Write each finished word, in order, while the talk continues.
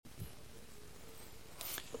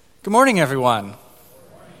Good morning, everyone.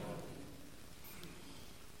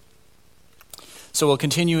 So we'll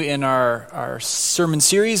continue in our sermon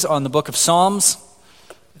series on the book of Psalms.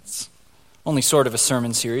 It's only sort of a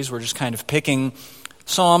sermon series. We're just kind of picking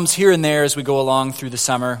Psalms here and there as we go along through the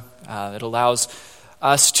summer. It allows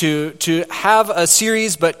us to have a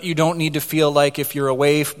series, but you don't need to feel like if you're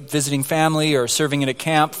away visiting family or serving at a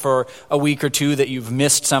camp for a week or two that you've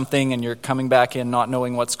missed something and you're coming back in not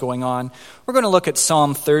knowing what's going on. We're going to look at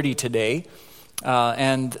Psalm 30 today.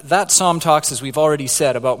 And that psalm talks, as we've already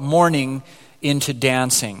said, about mourning into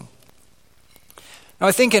dancing. Now,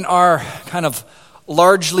 I think in our kind of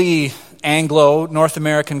largely Anglo North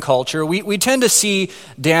American culture, we tend to see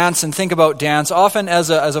dance and think about dance often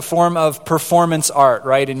as a form of performance art,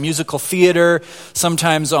 right? In musical theater,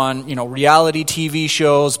 sometimes on reality TV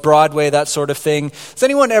shows, Broadway, that sort of thing. Has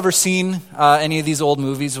anyone ever seen any of these old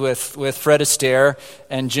movies with Fred Astaire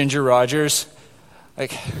and Ginger Rogers?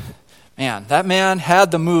 Like, man, that man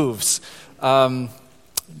had the moves.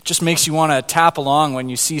 Just makes you want to tap along when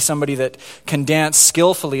you see somebody that can dance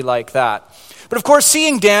skillfully like that. But of course,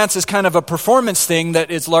 seeing dance as kind of a performance thing that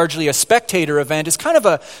is largely a spectator event is kind of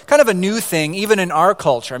a new thing, even in our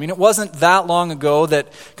culture. I mean, it wasn't that long ago that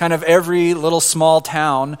kind of every little small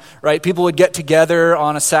town, right, people would get together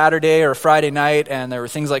on a Saturday or a Friday night, and there were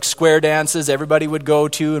things like square dances everybody would go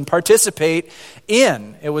to and participate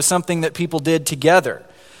in. It was something that people did together.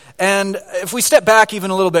 And if we step back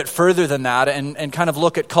even a little bit further than that and kind of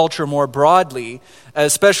look at culture more broadly,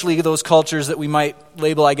 especially those cultures that we might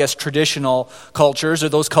label, I guess, traditional cultures, or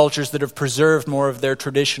those cultures that have preserved more of their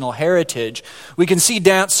traditional heritage, we can see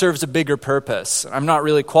dance serves a bigger purpose. I'm not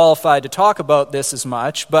really qualified to talk about this as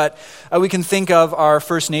much, but we can think of our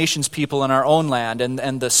First Nations people in our own land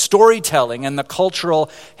and the storytelling and the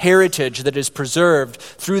cultural heritage that is preserved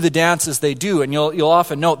through the dances they do. And you'll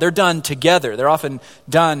often note they're done together. They're often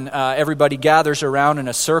done, everybody gathers around in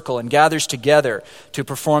a circle and gathers together to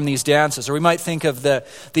perform these dances. Or we might think of the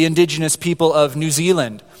indigenous people of New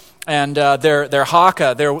Zealand and their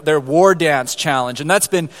haka, their war dance challenge. And that's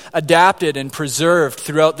been adapted and preserved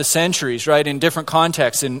throughout the centuries, right, in different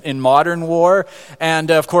contexts, in modern war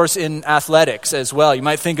and, of course, in athletics as well. You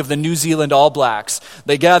might think of the New Zealand All Blacks.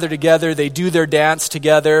 They gather together, they do their dance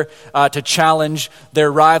together to challenge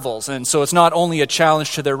their rivals. And so it's not only a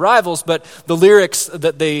challenge to their rivals, but the lyrics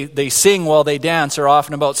that they sing while they dance are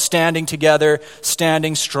often about standing together,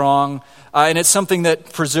 standing strong, and it's something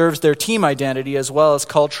that preserves their team identity as well as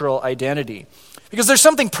cultural identity. Because there's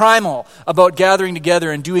something primal about gathering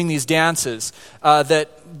together and doing these dances that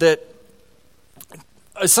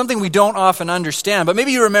is something we don't often understand. But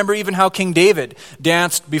maybe you remember even how King David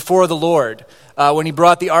danced before the Lord when he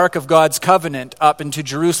brought the Ark of God's Covenant up into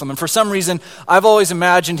Jerusalem. And for some reason, I've always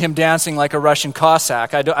imagined him dancing like a Russian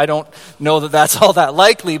Cossack. I don't know that that's all that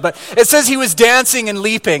likely, but it says he was dancing and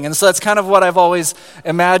leaping. And so that's kind of what I've always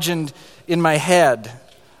imagined in my head.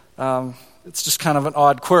 It's just kind of an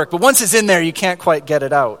odd quirk. But once it's in there, you can't quite get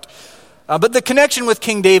it out. But the connection with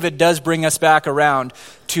King David does bring us back around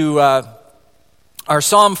to our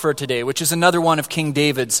psalm for today, which is another one of King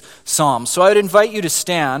David's psalms. So I would invite you to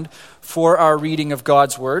stand for our reading of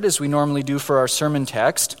God's Word, as we normally do for our sermon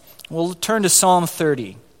text. We'll turn to Psalm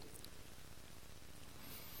 30.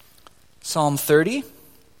 Psalm 30,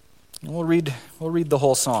 and we'll read the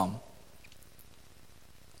whole psalm.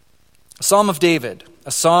 A psalm of David,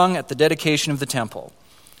 a song at the dedication of the temple.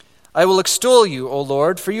 I will extol you, O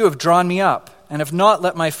Lord, for you have drawn me up, and have not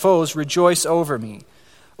let my foes rejoice over me.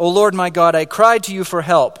 O Lord my God, I cried to you for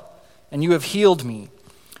help, and you have healed me.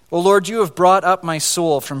 O Lord, you have brought up my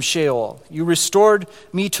soul from Sheol. You restored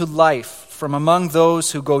me to life from among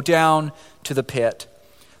those who go down to the pit.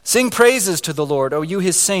 Sing praises to the Lord, O you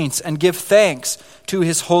his saints, and give thanks to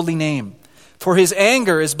his holy name. For his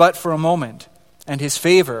anger is but for a moment, and his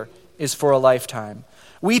favor is for a lifetime.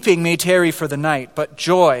 Weeping may tarry for the night, but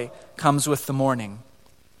joy comes with the morning.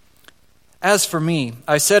 As for me,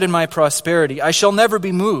 I said in my prosperity, I shall never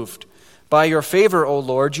be moved. By your favor, O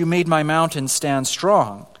Lord, you made my mountain stand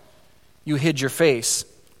strong. You hid your face.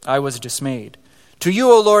 I was dismayed. To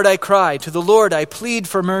you, O Lord, I cry. To the Lord I plead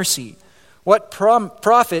for mercy. What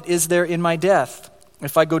profit is there in my death?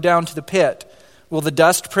 If I go down to the pit, will the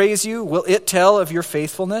dust praise you? Will it tell of your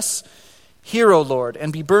faithfulness? Hear, O Lord,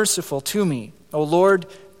 and be merciful to me. O Lord,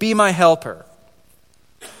 be my helper.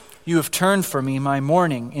 You have turned for me my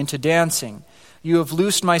mourning into dancing. You have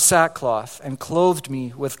loosed my sackcloth and clothed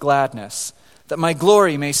me with gladness, that my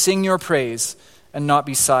glory may sing your praise and not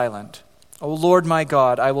be silent. O Lord my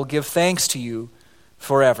God, I will give thanks to you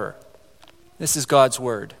forever. This is God's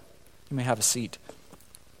word. You may have a seat.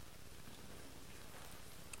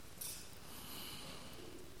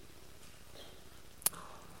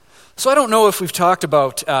 So I don't know if we've talked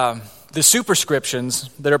about the superscriptions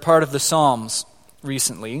that are part of the Psalms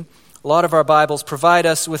recently. A lot of our Bibles provide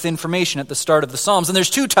us with information at the start of the Psalms, and there's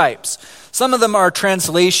two types. Some of them are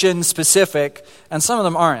translation specific, and some of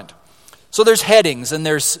them aren't. So there's headings and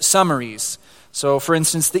there's summaries. So for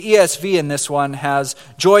instance, the ESV in this one has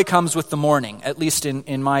 "Joy comes with the morning," at least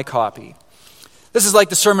in my copy. This is like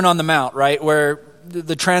the Sermon on the Mount, right, where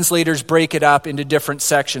the translators break it up into different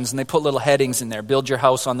sections and they put little headings in there. Build your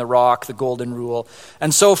house on the rock, the golden rule,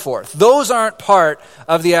 and so forth. Those aren't part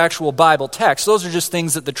of the actual Bible text. Those are just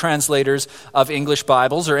things that the translators of English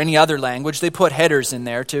Bibles or any other language, they put headers in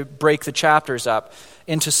there to break the chapters up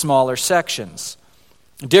into smaller sections.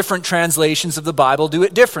 Different translations of the Bible do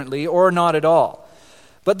it differently or not at all.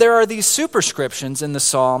 But there are these superscriptions in the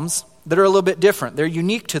Psalms that are a little bit different. They're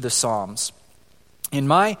unique to the Psalms. In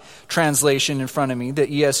my translation in front of me, the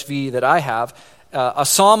ESV that I have, a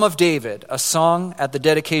Psalm of David, a song at the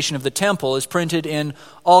dedication of the temple, is printed in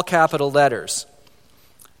all capital letters.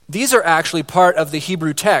 These are actually part of the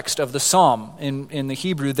Hebrew text of the Psalm. In the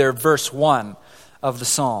Hebrew, they're verse 1 of the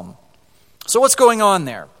Psalm. So what's going on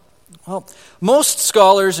there? Well, most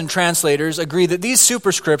scholars and translators agree that these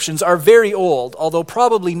superscriptions are very old, although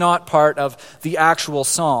probably not part of the actual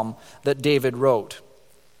Psalm that David wrote.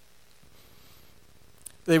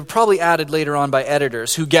 They were probably added later on by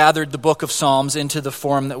editors who gathered the book of Psalms into the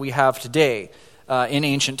form that we have today. In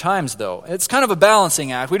ancient times, though, it's kind of a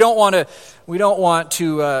balancing act. We don't want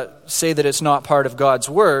to say that it's not part of God's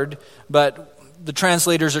word, but the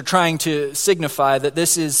translators are trying to signify that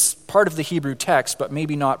this is part of the Hebrew text, but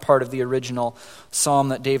maybe not part of the original psalm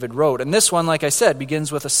that David wrote. And this one, like I said,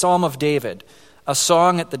 begins with a Psalm of David, a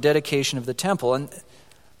song at the dedication of the temple. And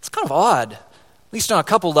it's kind of odd, at least on a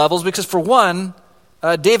couple levels, because for one,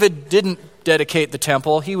 David didn't dedicate the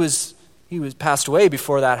temple. He was passed away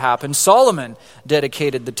before that happened. Solomon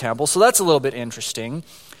dedicated the temple, so that's a little bit interesting.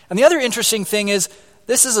 And the other interesting thing is,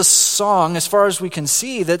 this is a song, as far as we can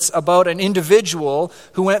see, that's about an individual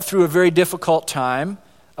who went through a very difficult time,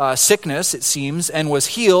 sickness, it seems, and was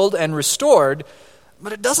healed and restored.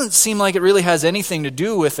 But it doesn't seem like it really has anything to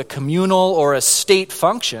do with a communal or a state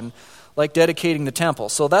function like dedicating the temple.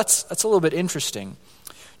 So that's a little bit interesting.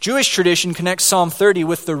 Jewish tradition connects Psalm 30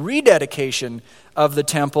 with the rededication of the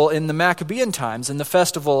temple in the Maccabean times, in the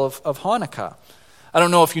festival of Hanukkah. I don't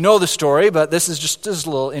know if you know the story, but this is a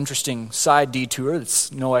little interesting side detour.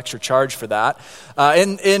 There's no extra charge for that.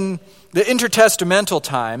 In the intertestamental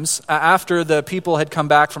times, after the people had come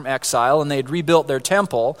back from exile and they had rebuilt their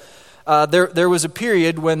temple, there was a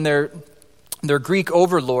period when their Greek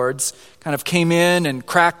overlords kind of came in and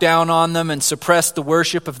cracked down on them and suppressed the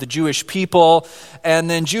worship of the Jewish people. And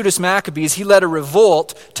then Judas Maccabees, he led a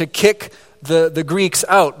revolt to kick the Greeks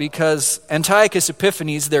out because Antiochus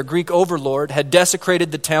Epiphanes, their Greek overlord, had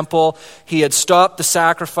desecrated the temple. He had stopped the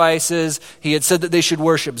sacrifices. He had said that they should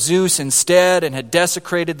worship Zeus instead and had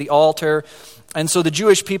desecrated the altar. And so the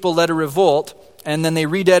Jewish people led a revolt, and then they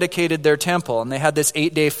rededicated their temple. And they had this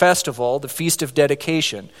 8-day festival, the Feast of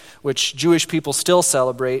Dedication, which Jewish people still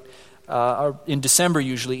celebrate in December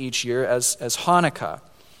usually each year as Hanukkah.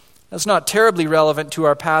 That's not terribly relevant to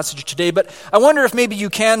our passage today, but I wonder if maybe you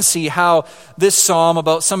can see how this psalm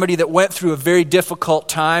about somebody that went through a very difficult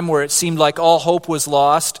time where it seemed like all hope was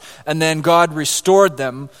lost and then God restored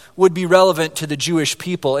them would be relevant to the Jewish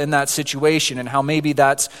people in that situation, and how maybe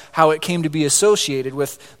that's how it came to be associated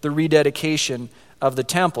with the rededication of the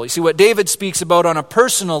temple. You see, what David speaks about on a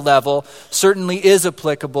personal level certainly is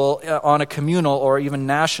applicable on a communal or even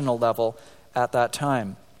national level at that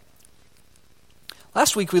time.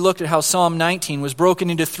 Last week we looked at how Psalm 19 was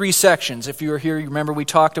broken into 3 sections. If you were here, you remember we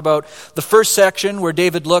talked about the first section where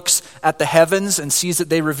David looks at the heavens and sees that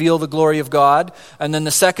they reveal the glory of God. And then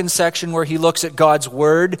the second section where he looks at God's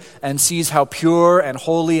word and sees how pure and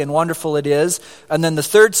holy and wonderful it is. And then the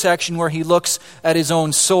third section where he looks at his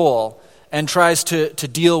own soul and tries to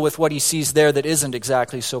deal with what he sees there that isn't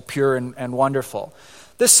exactly so pure and wonderful.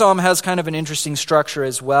 This psalm has kind of an interesting structure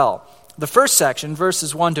as well. The first section,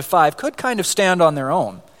 verses 1 to 5, could kind of stand on their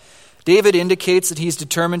own. David indicates that he's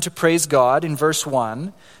determined to praise God in verse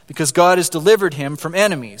 1 because God has delivered him from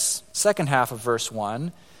enemies, second half of verse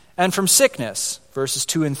 1, and from sickness, verses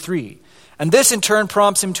 2 and 3. And this in turn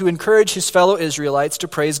prompts him to encourage his fellow Israelites to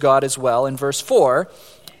praise God as well in verse 4,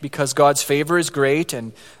 because God's favor is great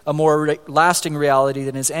and a more lasting reality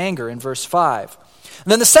than his anger in verse 5.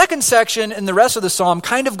 And then the second section and the rest of the psalm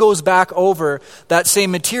kind of goes back over that same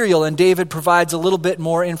material, and David provides a little bit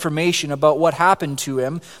more information about what happened to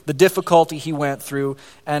him, the difficulty he went through,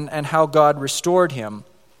 and how God restored him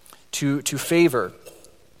to favor.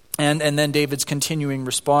 And then David's continuing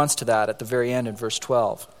response to that at the very end in verse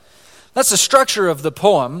 12. That's the structure of the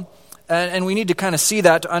poem, and we need to kind of see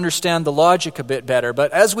that to understand the logic a bit better.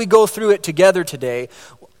 But as we go through it together today,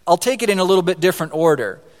 I'll take it in a little bit different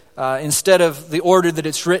order. Instead of the order that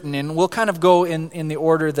it's written in, we'll kind of go in the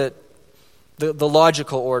order that the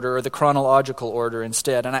logical order or the chronological order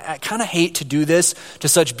instead. And I kind of hate to do this to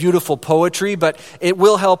such beautiful poetry, but it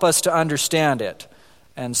will help us to understand it.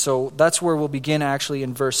 And so that's where we'll begin actually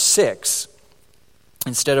in verse 6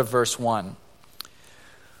 instead of verse 1.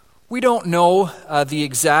 We don't know the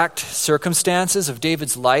exact circumstances of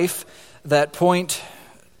David's life that point,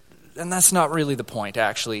 and that's not really the point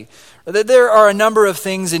actually. There are a number of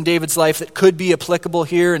things in David's life that could be applicable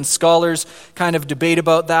here, and scholars kind of debate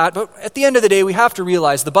about that. But at the end of the day, we have to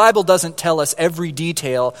realize the Bible doesn't tell us every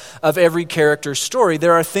detail of every character's story.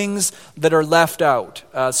 There are things that are left out.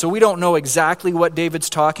 So we don't know exactly what David's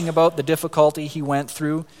talking about, the difficulty he went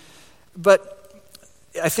through. But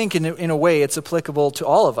I think in a way it's applicable to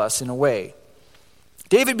all of us in a way.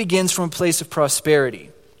 David begins from a place of prosperity.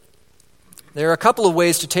 There are a couple of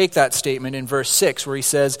ways to take that statement in verse 6 where he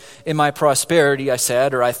says, "In my prosperity I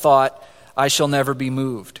said," or "I thought, I shall never be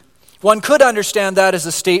moved." One could understand that as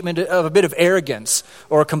a statement of a bit of arrogance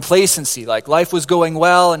or complacency, like life was going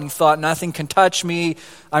well and he thought nothing can touch me,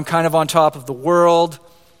 I'm kind of on top of the world.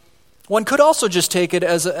 One could also just take it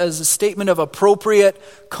as a statement of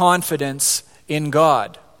appropriate confidence in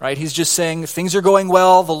God, right? He's just saying things are going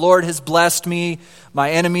well, the Lord has blessed me,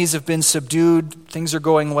 my enemies have been subdued, things are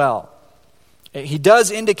going well. He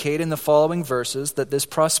does indicate in the following verses that this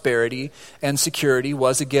prosperity and security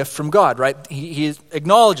was a gift from God, right? He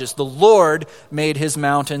acknowledges the Lord made his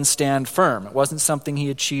mountain stand firm. It wasn't something he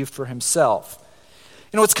achieved for himself.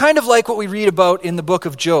 You know, it's kind of like what we read about in the book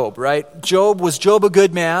of Job, right? Was Job a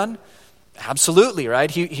good man? Absolutely, right?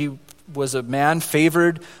 He was a man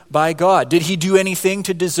favored by God. Did he do anything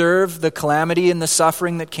to deserve the calamity and the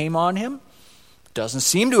suffering that came on him? Doesn't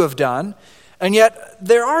seem to have done. And yet,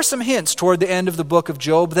 there are some hints toward the end of the book of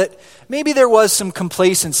Job that maybe there was some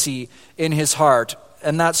complacency in his heart,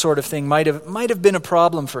 and that sort of thing might have been a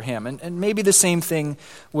problem for him. And maybe the same thing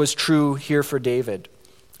was true here for David.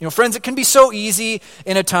 You know, friends, it can be so easy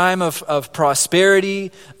in a time of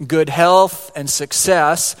prosperity, good health, and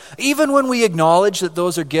success, even when we acknowledge that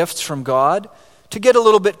those are gifts from God, to get a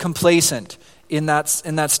little bit complacent in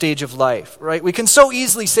that stage of life, right? We can so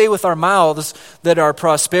easily say with our mouths that our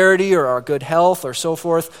prosperity or our good health or so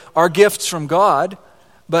forth are gifts from God,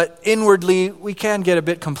 but inwardly we can get a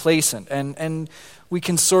bit complacent and we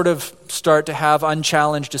can sort of start to have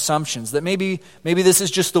unchallenged assumptions that maybe this is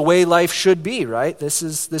just the way life should be, right? This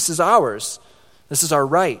is ours. This is our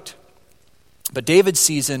right. But David's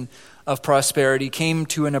season of prosperity came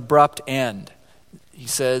to an abrupt end. He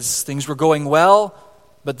says things were going well,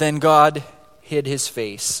 but then God hid his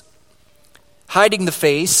face. Hiding the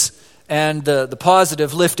face and the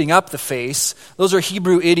positive lifting up the face, those are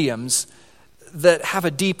Hebrew idioms that have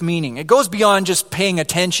a deep meaning. It goes beyond just paying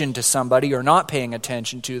attention to somebody or not paying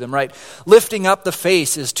attention to them, right? Lifting up the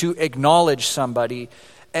face is to acknowledge somebody,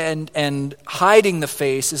 and hiding the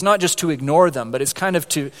face is not just to ignore them, but it's kind of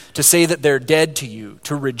to say that they're dead to you,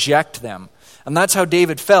 to reject them. And that's how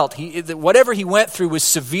David felt. Whatever he went through was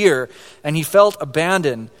severe, and he felt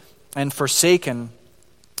abandoned and forsaken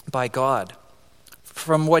by God.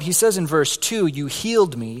 From what he says in verse 2, "You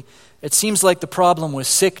healed me," it seems like the problem was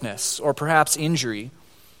sickness or perhaps injury.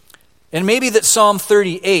 And maybe that Psalm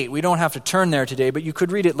 38, we don't have to turn there today, but you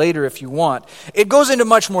could read it later if you want. It goes into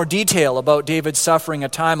much more detail about David suffering a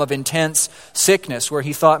time of intense sickness where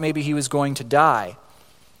he thought maybe he was going to die.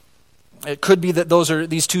 It could be that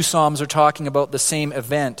these two Psalms are talking about the same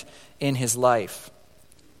event in his life.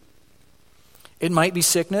 It might be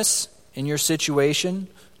sickness in your situation,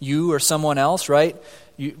 you or someone else, right?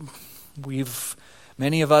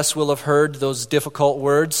 Many of us will have heard those difficult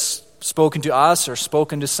words spoken to us or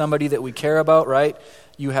spoken to somebody that we care about, right?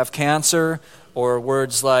 You have cancer, or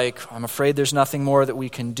words like, "I'm afraid there's nothing more that we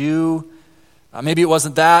can do." Maybe it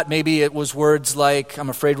wasn't that. Maybe it was words like, "I'm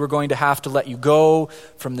afraid we're going to have to let you go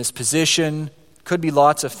from this position." Could be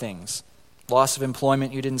lots of things. Loss of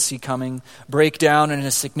employment you didn't see coming. Breakdown in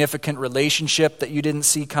a significant relationship that you didn't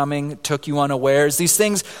see coming, took you unawares. These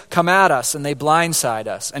things come at us and they blindside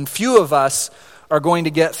us. And few of us are going to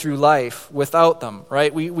get through life without them,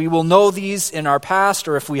 right? We will know these in our past,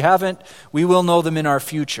 or if we haven't, we will know them in our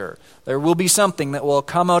future. There will be something that will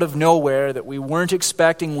come out of nowhere that we weren't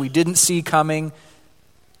expecting, we didn't see coming,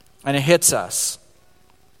 and it hits us.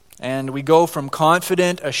 And we go from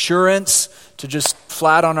confident assurance to just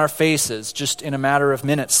flat on our faces, just in a matter of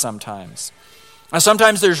minutes sometimes. Now,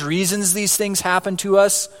 sometimes there's reasons these things happen to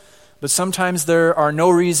us. But sometimes there are no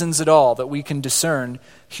reasons at all that we can discern,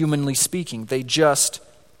 humanly speaking. They just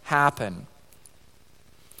happen.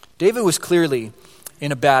 David was clearly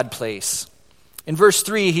in a bad place. In verse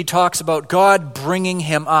 3, he talks about God bringing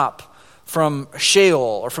him up from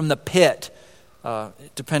Sheol or from the pit,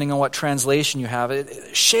 depending on what translation you have.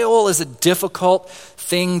 Sheol is a difficult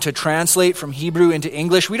thing to translate from Hebrew into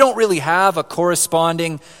English. We don't really have a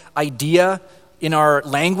corresponding idea in our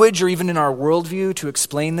language or even in our worldview to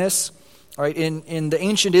explain this. All right, in the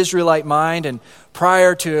ancient Israelite mind and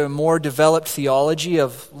prior to a more developed theology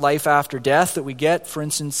of life after death that we get, for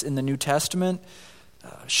instance, in the New Testament,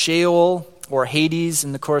 Sheol or Hades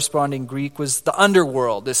in the corresponding Greek was the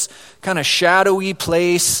underworld, this kind of shadowy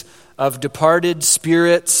place of departed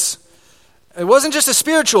spirits. It wasn't just a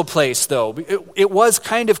spiritual place, though. It was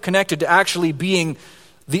kind of connected to actually being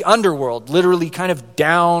the underworld, literally kind of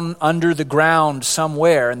down under the ground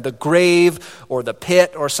somewhere. And the grave or the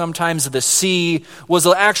pit or sometimes the sea was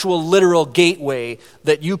the actual literal gateway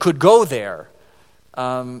that you could go there.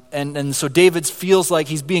 And so David feels like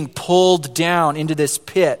he's being pulled down into this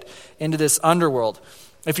pit, into this underworld.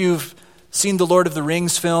 If you've seen the Lord of the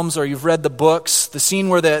Rings films or you've read the books, the scene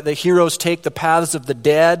where the heroes take the paths of the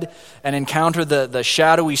dead and encounter the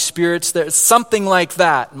shadowy spirits, there's something like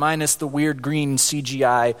that, minus the weird green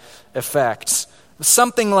CGI effects.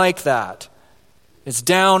 Something like that. It's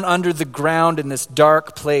down under the ground in this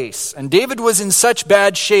dark place. And David was in such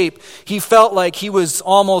bad shape, he felt like he was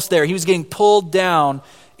almost there. He was getting pulled down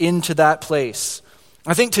into that place.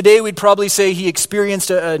 I think today we'd probably say he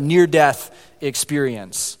experienced a near-death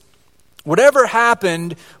experience. Whatever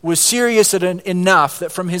happened was serious enough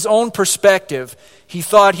that from his own perspective, he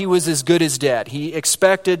thought he was as good as dead. He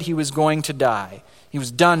expected he was going to die. He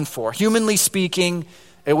was done for. Humanly speaking,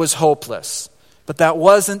 it was hopeless. But that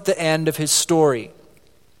wasn't the end of his story.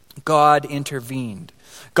 God intervened.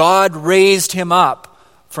 God raised him up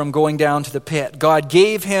from going down to the pit. God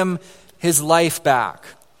gave him his life back.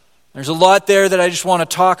 There's a lot there that I just want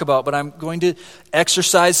to talk about, but I'm going to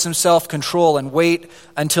exercise some self-control and wait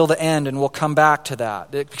until the end, and we'll come back to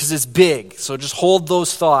that because it's big. So just hold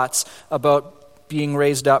those thoughts about being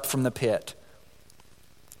raised up from the pit.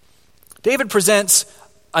 David presents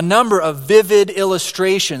a number of vivid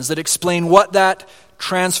illustrations that explain what that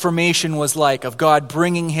transformation was like, of God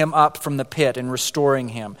bringing him up from the pit and restoring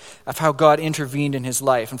him, of how God intervened in his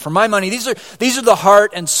life. And for my money, these are the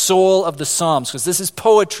heart and soul of the Psalms, because this is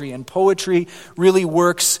poetry, and poetry really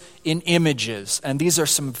works in images. And these are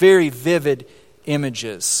some very vivid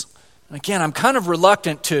images. And again, I'm kind of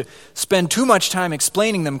reluctant to spend too much time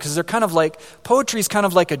explaining them, because they're kind of like, poetry is kind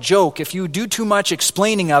of like a joke. If you do too much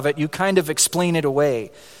explaining of it, you kind of explain it away.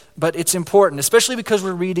 But it's important, especially because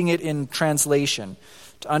we're reading it in translation,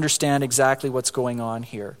 to understand exactly what's going on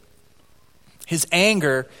here. His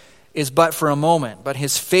anger is but for a moment, but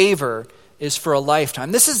his favor is for a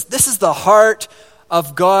lifetime. This is the heart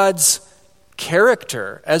of God's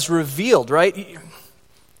character as revealed, right?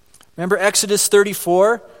 Remember Exodus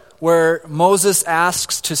 34? Where Moses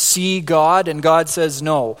asks to see God, and God says,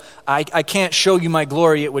 no, I can't show you my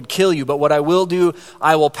glory, it would kill you, but what I will do,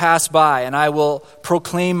 I will pass by, and I will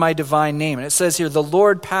proclaim my divine name. And it says here, the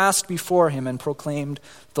Lord passed before him and proclaimed,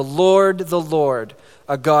 the Lord,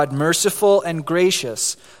 a God merciful and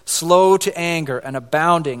gracious, slow to anger and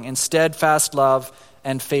abounding in steadfast love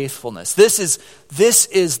and faithfulness. This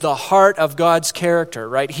is the heart of God's character,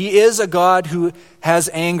 right? He is a God who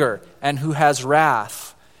has anger and who has wrath,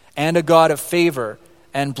 and a God of favor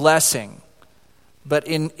and blessing. But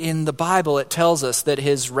in the Bible, it tells us that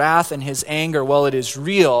his wrath and his anger, while it is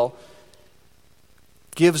real,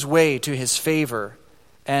 gives way to his favor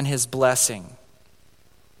and his blessing.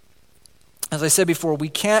 As I said before, we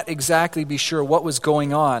can't exactly be sure what was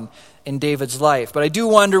going on in David's life. But I do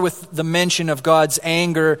wonder, with the mention of God's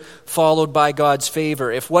anger followed by God's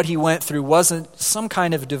favor, if what he went through wasn't some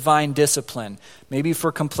kind of divine discipline, maybe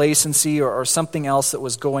for complacency or something else that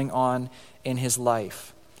was going on in his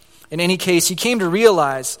life. In any case, he came to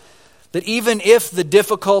realize that even if the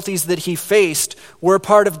difficulties that he faced were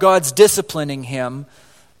part of God's disciplining him,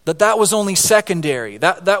 that was only secondary.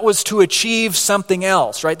 That was to achieve something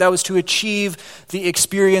else, right? That was to achieve the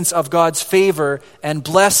experience of God's favor and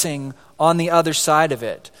blessing on the other side of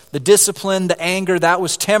it. The discipline, the anger, that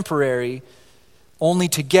was temporary, only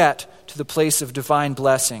to get to the place of divine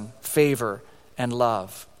blessing, favor, and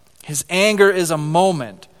love. His anger is a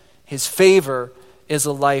moment. His favor is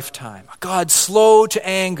a lifetime. A God slow to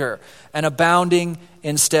anger and abounding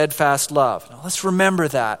in steadfast love. Now let's remember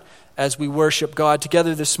that as we worship God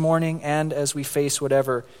together this morning and as we face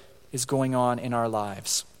whatever is going on in our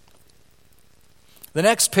lives. The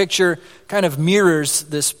next picture kind of mirrors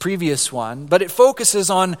this previous one, but it focuses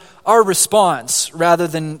on our response rather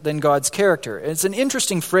than God's character. It's an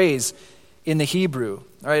interesting phrase in the Hebrew.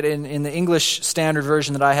 Right? In the English Standard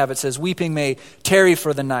Version that I have, it says, "Weeping may tarry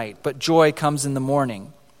for the night, but joy comes in the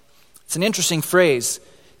morning." It's an interesting phrase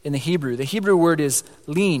in the Hebrew. The Hebrew word is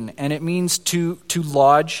lin, and it means to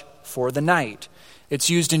lodge for the night.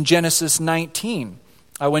 It's used in Genesis 19.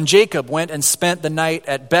 When Jacob went and spent the night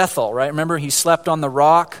at Bethel, right? Remember, he slept on the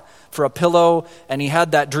rock for a pillow, and he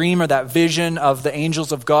had that dream or that vision of the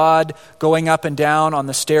angels of God going up and down on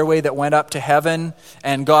the stairway that went up to heaven,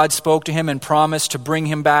 and God spoke to him and promised to bring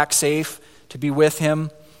him back safe, to be with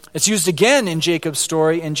him. It's used again in Jacob's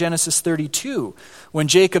story in Genesis 32, when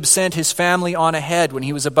Jacob sent his family on ahead when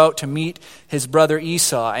he was about to meet his brother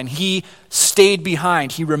Esau, and he stayed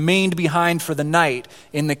behind. He remained behind for the night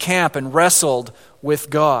in the camp and wrestled with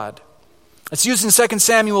God. It's used in 2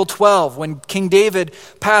 Samuel 12 when King David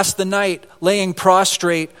passed the night laying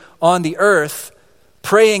prostrate on the earth,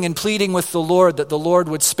 praying and pleading with the Lord that the Lord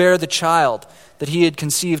would spare the child that he had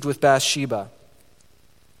conceived with Bathsheba.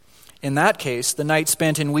 In that case, the night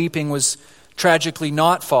spent in weeping was tragically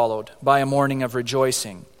not followed by a morning of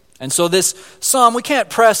rejoicing. And so this psalm, we can't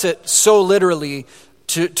press it so literally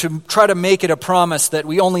to try to make it a promise that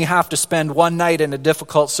we only have to spend one night in a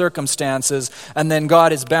difficult circumstances and then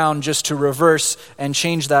God is bound just to reverse and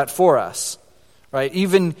change that for us. Right?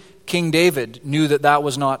 Even King David knew that that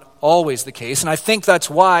was not always the case. And I think that's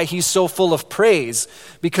why he's so full of praise,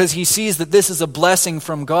 because he sees that this is a blessing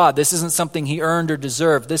from God. This isn't something he earned or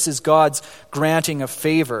deserved. This is God's granting of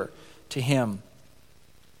favor to him.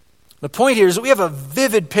 The point here is that we have a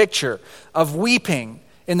vivid picture of weeping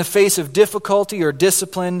in the face of difficulty or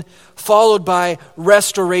discipline, followed by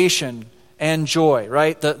restoration and joy,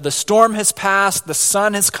 right? The storm has passed, the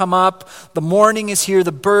sun has come up, the morning is here,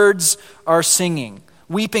 the birds are singing.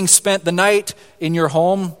 Weeping spent the night in your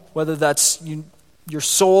home, whether that's your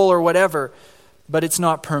soul or whatever, but it's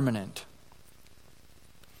not permanent.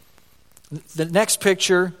 The next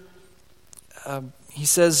picture, he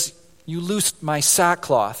says, "You loosed my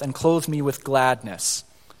sackcloth and clothed me with gladness."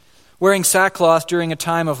 Wearing sackcloth during a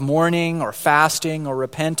time of mourning or fasting or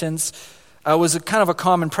repentance was a kind of a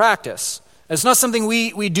common practice. It's not something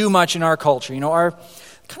we do much in our culture. You know, our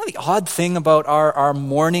kind of the odd thing about our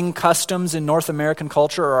mourning customs in North American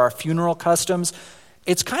culture, or our funeral customs,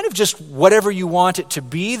 it's kind of just whatever you want it to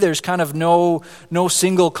be. There's kind of no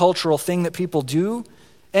single cultural thing that people do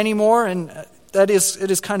anymore, and it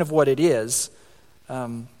is kind of what it is.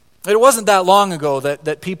 It wasn't that long ago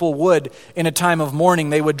that people would, in a time of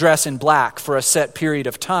mourning, they would dress in black for a set period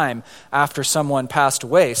of time after someone passed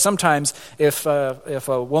away. Sometimes, if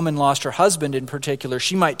a woman lost her husband in particular,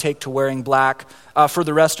 she might take to wearing black for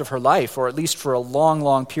the rest of her life, or at least for a long,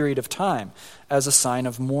 long period of time, as a sign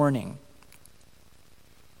of mourning.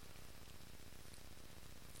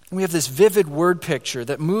 And we have this vivid word picture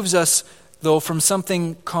that moves us, though, from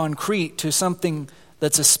something concrete to something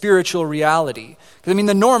that's a spiritual reality. I mean,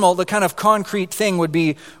 the kind of concrete thing would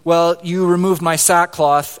be, well, you removed my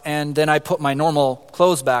sackcloth and then I put my normal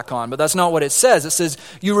clothes back on. But that's not what it says. It says,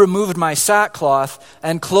 you removed my sackcloth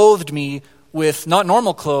and clothed me with, not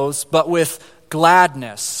normal clothes, but with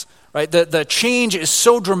gladness. Right? The change is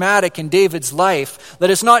so dramatic in David's life that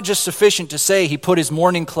it's not just sufficient to say he put his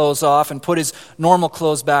mourning clothes off and put his normal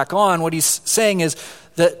clothes back on. What he's saying is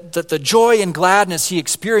that the joy and gladness he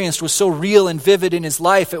experienced was so real and vivid in his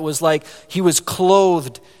life, it was like he was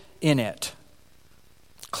clothed in it.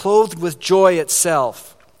 Clothed with joy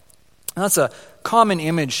itself. And that's a common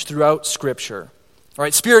image throughout Scripture. All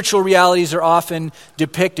right, spiritual realities are often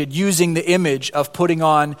depicted using the image of putting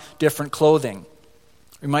on different clothing.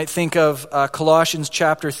 We might think of Colossians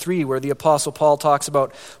chapter 3, where the Apostle Paul talks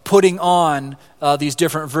about putting on these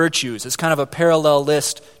different virtues. It's kind of a parallel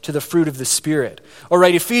list to the fruit of the Spirit. Or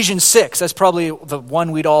right, Ephesians 6, that's probably the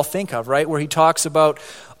one we'd all think of, right? Where he talks about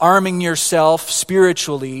arming yourself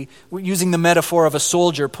spiritually, using the metaphor of a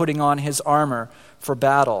soldier putting on his armor for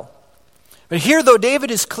battle. But here, though,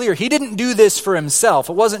 David is clear. He didn't do this for himself.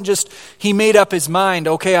 It wasn't just he made up his mind,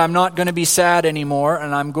 okay, I'm not going to be sad anymore,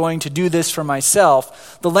 and I'm going to do this for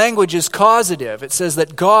myself. The language is causative. It says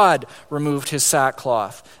that God removed his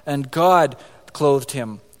sackcloth, and God clothed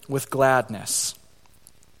him with gladness.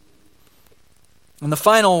 And the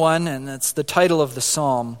final one, and that's the title of the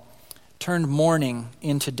psalm, turned mourning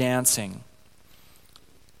into dancing.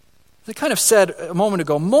 As I kind of said a moment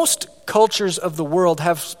ago, most cultures of the world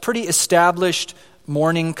have pretty established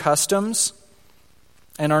mourning customs.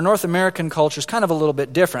 And our North American culture is kind of a little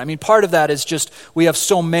bit different. I mean, part of that is just we have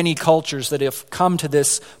so many cultures that have come to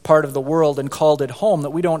this part of the world and called it home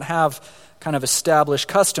that we don't have kind of established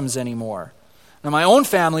customs anymore. Now, my own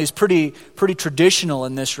family is pretty traditional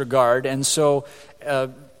in this regard, and so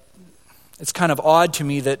it's kind of odd to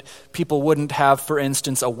me that people wouldn't have, for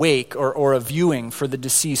instance, a wake or a viewing for the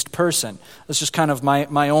deceased person. That's just kind of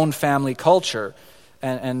my own family culture.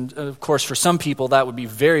 And of course, for some people, that would be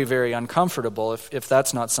very, very uncomfortable if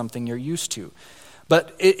that's not something you're used to.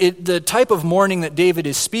 But the type of mourning that David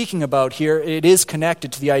is speaking about here, it is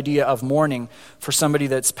connected to the idea of mourning for somebody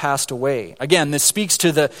that's passed away. Again, this speaks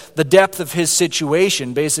to the depth of his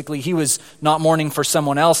situation. Basically, he was not mourning for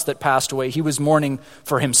someone else that passed away. He was mourning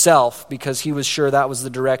for himself because he was sure that was the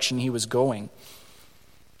direction he was going.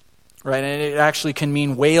 Right? And it actually can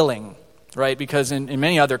mean wailing. Right, because in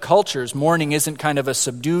many other cultures, mourning isn't kind of a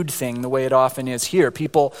subdued thing the way it often is here.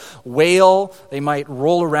 People wail, they might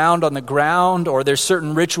roll around on the ground, or there's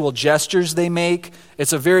certain ritual gestures they make.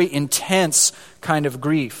 It's a very intense kind of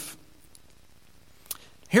grief.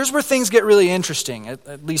 Here's where things get really interesting,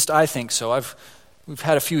 at least I think so. We've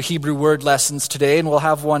had a few Hebrew word lessons today, and we'll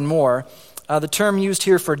have one more. The term used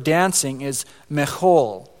here for dancing is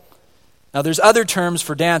mechol. Now, there's other terms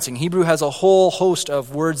for dancing. Hebrew has a whole host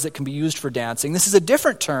of words that can be used for dancing. This is a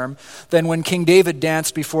different term than when King David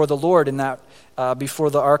danced before the Lord before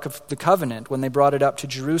the Ark of the Covenant, when they brought it up to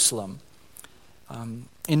Jerusalem.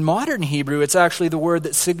 In modern Hebrew, it's actually the word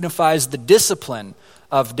that signifies the discipline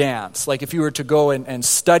of dance. Like if you were to go and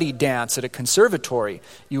study dance at a conservatory,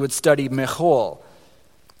 you would study mechol.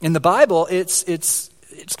 In the Bible, it's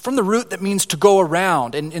from the root that means to go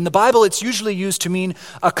around. And in the Bible, it's usually used to mean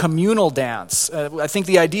a communal dance. I think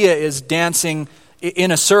the idea is dancing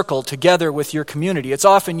in a circle together with your community. It's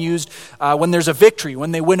often used when there's a victory,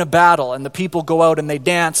 when they win a battle, and the people go out and they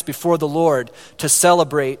dance before the Lord to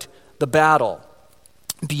celebrate the battle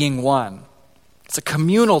being won. It's a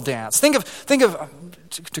communal dance. Think of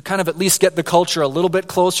to kind of at least get the culture a little bit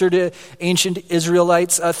closer to ancient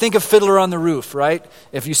Israelites, think of Fiddler on the Roof, right?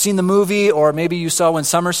 If you've seen the movie, or maybe you saw when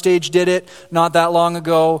Summer Stage did it not that long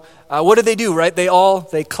ago, what do, right?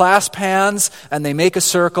 They clasp hands, and they make a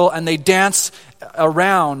circle, and they dance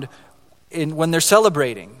around when they're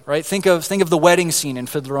celebrating, right? Think of the wedding scene in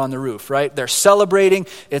Fiddler on the Roof, right? They're celebrating,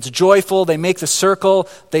 it's joyful, they make the circle,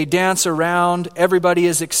 they dance around, everybody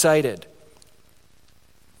is excited.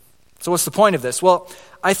 So what's the point of this? Well,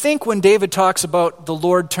 I think when David talks about the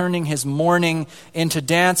Lord turning his mourning into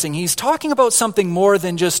dancing, he's talking about something more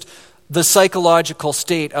than just the psychological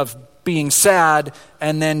state of being sad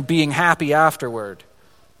and then being happy afterward.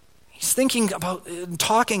 He's thinking about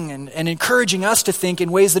talking and encouraging us to think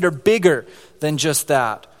in ways that are bigger than just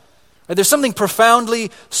that. There's something profoundly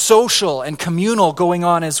social and communal going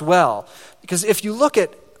on as well. Because if you look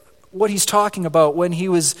at what he's talking about when he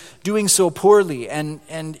was doing so poorly and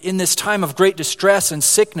in this time of great distress and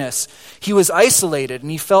sickness, he was isolated and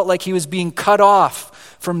he felt like he was being cut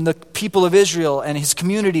off from the people of Israel and his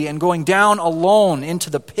community and going down alone into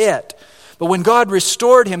the pit. But when God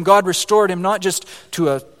restored him not just to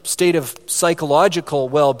a state of psychological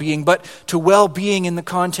well-being, but to well-being in the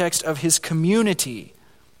context of his community.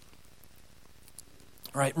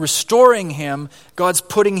 Right? Restoring him, God's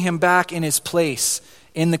putting him back in his place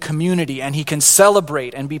in the community, and he can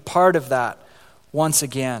celebrate and be part of that once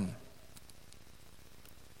again.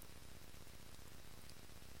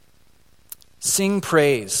 Sing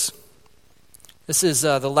praise. This is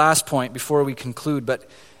the last point before we conclude, but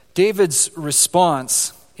David's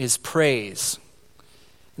response is praise.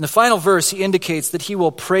 In the final verse, he indicates that he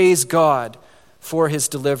will praise God for his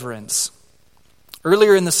deliverance.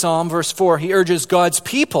 Earlier in the psalm, verse 4, he urges God's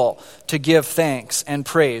people to give thanks and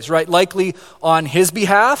praise, right? Likely on his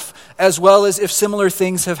behalf, as well as if similar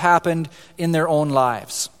things have happened in their own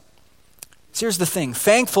lives. So here's the thing.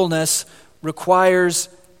 Thankfulness requires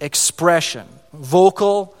expression,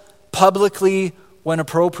 vocal, publicly, when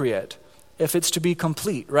appropriate, if it's to be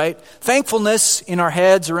complete, right? Thankfulness in our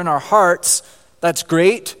heads or in our hearts, that's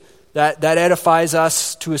great. That edifies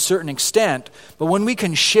us to a certain extent. But when we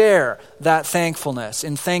can share that thankfulness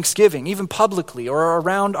in thanksgiving, even publicly or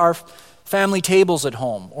around our family tables at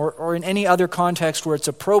home or in any other context where it's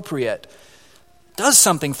appropriate, it does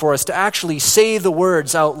something for us to actually say the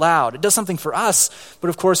words out loud. It does something for us, but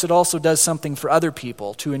of course it also does something for other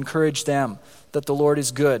people to encourage them that the Lord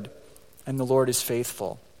is good and the Lord is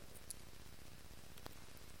faithful.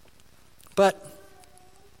 But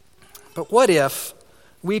what if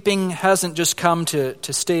weeping hasn't just come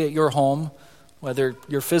to stay at your home, whether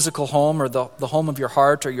your physical home or the home of your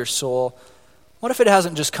heart or your soul? What if it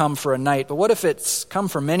hasn't just come for a night, but what if it's come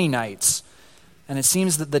for many nights? and it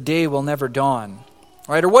seems that the day will never dawn.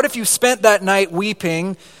 Right? Or what if you spent that night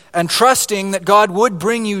weeping and trusting that God would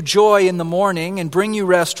bring you joy in the morning and bring you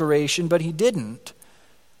restoration, but he didn't?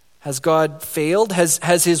 Has God failed?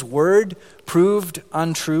 Has his word proved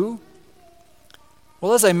untrue?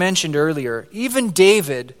 Well, as I mentioned earlier, even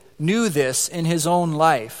David knew this in his own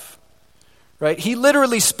life. Right? He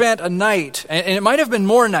literally spent a night, and it might have been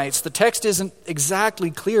more nights. The text isn't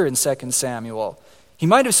exactly clear in 2 Samuel. He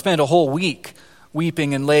might have spent a whole week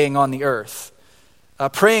weeping and laying on the earth,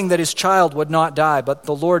 praying that his child would not die, but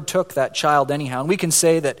the Lord took that child anyhow. And we can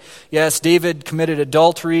say that, yes, David committed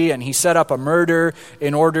adultery and he set up a murder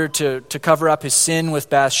in order to cover up his sin with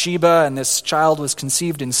Bathsheba, and this child was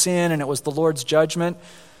conceived in sin and it was the Lord's judgment.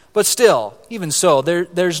 But still, even so,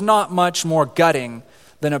 there's not much more gutting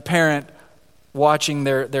than a parent watching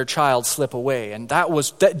their child slip away. And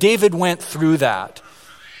that David went through that.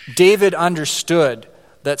 David understood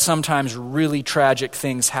that sometimes really tragic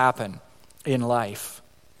things happen in life.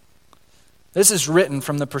 This is written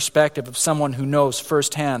from the perspective of someone who knows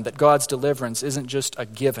firsthand that God's deliverance isn't just a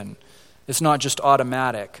given. It's not just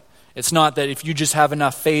automatic. It's not that if you just have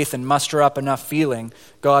enough faith and muster up enough feeling,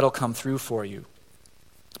 God will come through for you.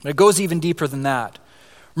 But it goes even deeper than that.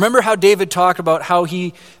 Remember how David talked about how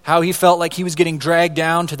he felt like he was getting dragged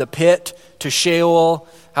down to the pit, to Sheol,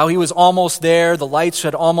 how he was almost there, the lights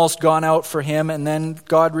had almost gone out for him, and then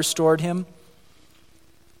God restored him?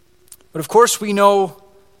 But of course we know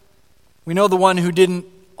the one who didn't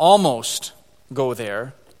almost go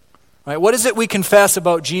there. Right? What is it we confess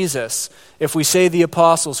about Jesus if we say the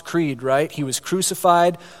Apostles' Creed, right? He was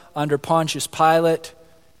crucified under Pontius Pilate.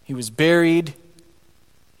 He was buried.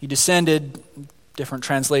 He descended, different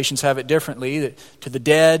translations have it differently, to the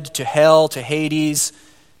dead, to hell, to Hades.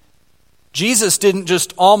 Jesus didn't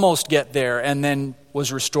just almost get there and then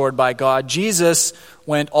was restored by God. Jesus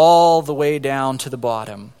went all the way down to the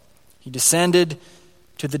bottom. He descended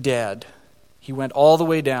to the dead. He went all the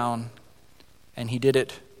way down, and he did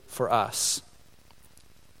it for us.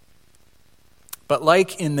 But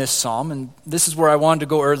like in this psalm, and this is where I wanted to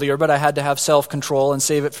go earlier, but I had to have self-control and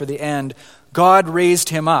save it for the end, God raised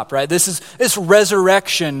him up, right? This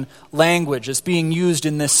resurrection language is being used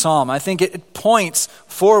in this psalm. I think it points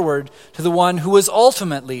forward to the one who was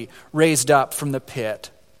ultimately raised up from the pit,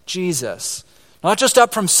 Jesus. Not just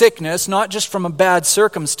up from sickness, not just from bad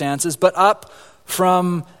circumstances, but up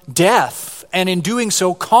from death, and in doing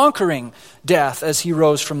so conquering death as he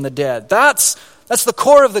rose from the dead. That's the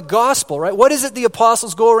core of the gospel, right? What is it the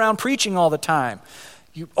apostles go around preaching all the time?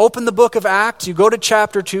 You open the book of Acts, you go to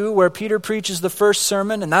chapter 2 where Peter preaches the first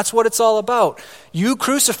sermon, and that's what it's all about. You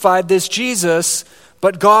crucified this Jesus,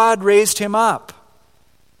 but God raised him up.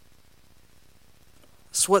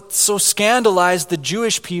 It's what so scandalized the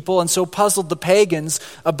Jewish people and so puzzled the pagans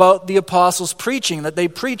about the apostles' preaching, that they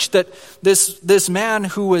preached that this man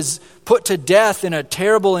who was put to death in a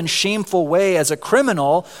terrible and shameful way as a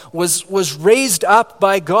criminal was raised up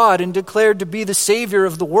by God and declared to be the Savior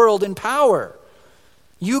of the world in power.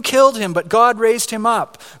 You killed him, but God raised him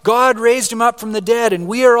up. God raised him up from the dead, and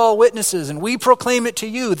we are all witnesses, and we proclaim it to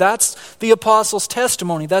you. That's the apostles'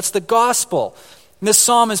 testimony. That's the gospel. And this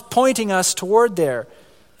psalm is pointing us toward there,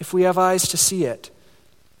 if we have eyes to see it.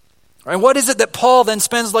 And what is it that Paul then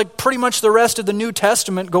spends like pretty much the rest of the New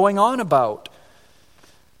Testament going on about?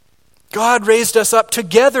 God raised us up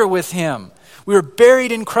together with him. We were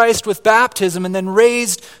buried in Christ with baptism and then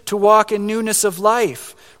raised to walk in newness of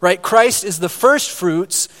life. Right? Christ is the first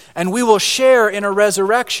fruits, and we will share in a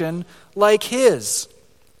resurrection like his.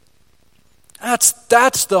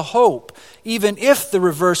 That's the hope, even if the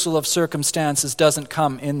reversal of circumstances doesn't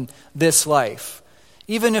come in this life.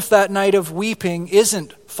 Even if that night of weeping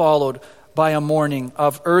isn't followed by a morning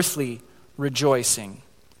of earthly rejoicing.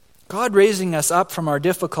 God raising us up from our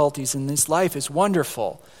difficulties in this life is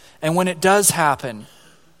wonderful. And when it does happen,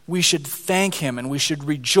 we should thank him and we should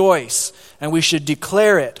rejoice and we should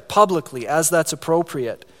declare it publicly as that's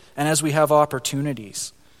appropriate and as we have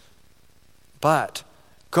opportunities. But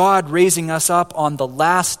God raising us up on the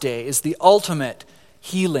last day is the ultimate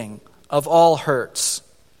healing of all hurts.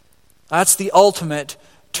 That's the ultimate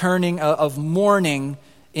turning of mourning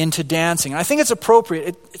into dancing. And I think it's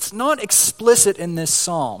appropriate. It's not explicit in this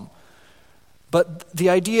psalm, but the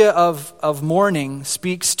idea of mourning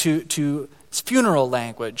speaks to funeral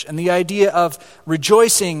language, and the idea of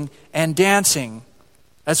rejoicing and dancing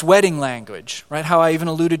as wedding language, right? How I even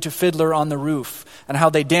alluded to Fiddler on the Roof and how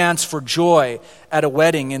they dance for joy at a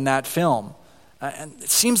wedding in that film. And it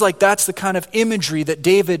seems like that's the kind of imagery that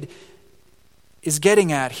David is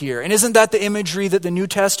getting at here. And isn't that the imagery that the New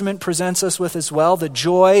Testament presents us with as well? The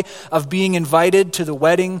joy of being invited to the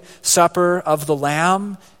wedding supper of the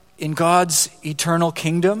Lamb in God's eternal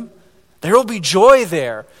kingdom. There will be joy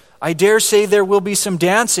there. I dare say there will be some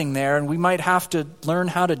dancing there, and we might have to learn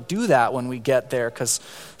how to do that when we get there, because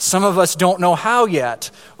some of us don't know how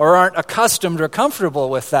yet, or aren't accustomed or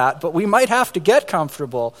comfortable with that, but we might have to get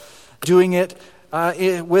comfortable doing it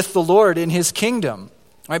with the Lord in His kingdom,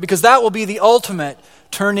 right? Because that will be the ultimate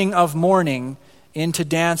turning of mourning into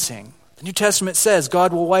dancing. The New Testament says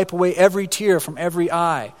God will wipe away every tear from every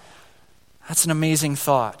eye. That's an amazing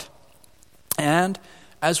thought. And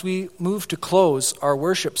as we move to close our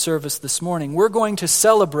worship service this morning, we're going to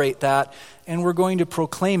celebrate that and we're going to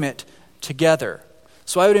proclaim it together.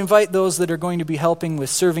 So I would invite those that are going to be helping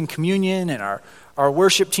with serving communion and our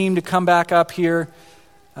worship team to come back up here.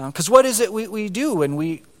 Because what is it we do when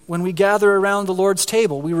we gather around the Lord's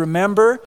table? We remember